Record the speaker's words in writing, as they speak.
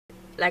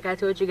like I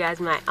told you guys,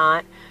 my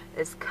aunt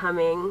is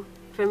coming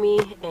for me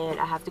and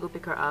I have to go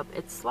pick her up.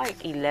 It's like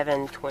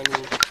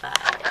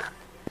 11:25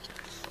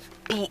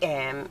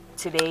 p.m.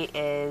 Today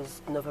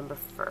is November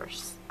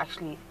 1st.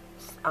 Actually,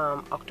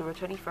 October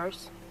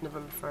 21st,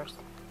 November 1st.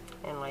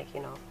 And like,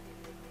 you know,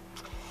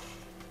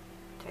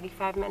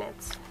 35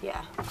 minutes.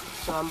 Yeah.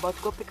 So I'm about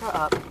to go pick her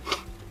up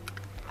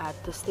at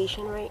the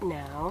station right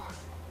now.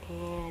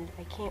 And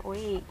I can't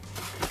wait.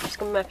 She's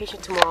gonna be my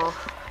patient tomorrow.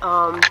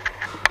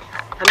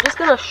 I'm just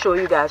gonna show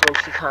you guys when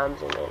she comes,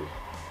 and then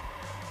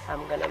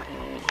I'm gonna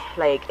be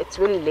like, it's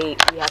really late.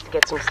 We have to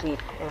get some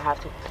sleep and I have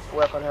to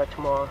work on her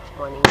tomorrow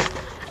morning.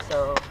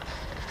 So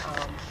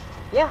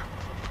yeah,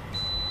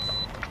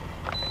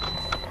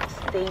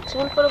 stay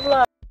tuned for the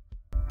vlog.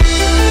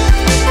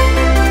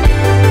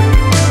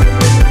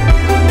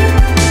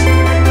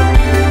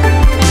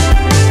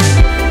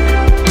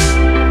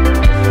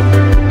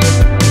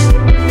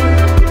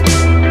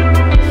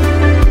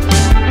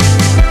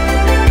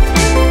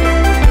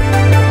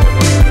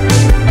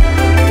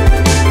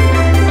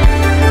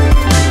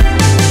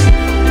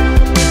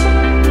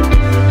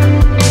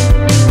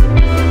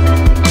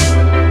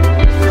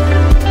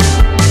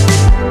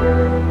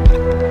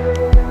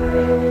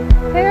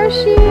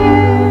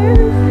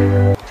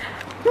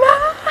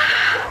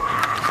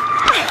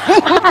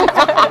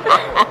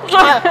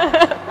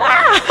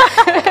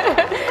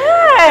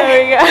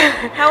 There we go.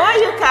 How are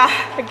you, Ka?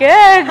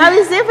 Good. How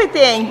is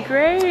everything?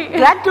 Great.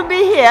 Glad to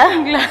be here.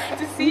 I'm glad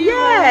to see you.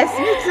 Yes,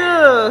 me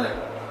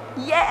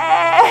too.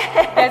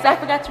 Yeah. Guys, I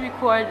forgot to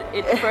record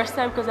it the first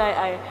time because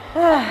I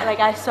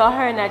saw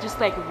her and I just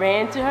like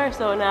ran to her.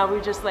 So now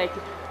we're just like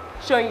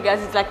showing you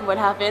guys exactly what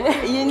happened.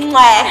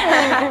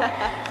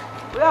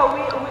 Well,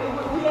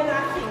 we are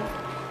nothing.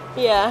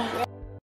 Yeah.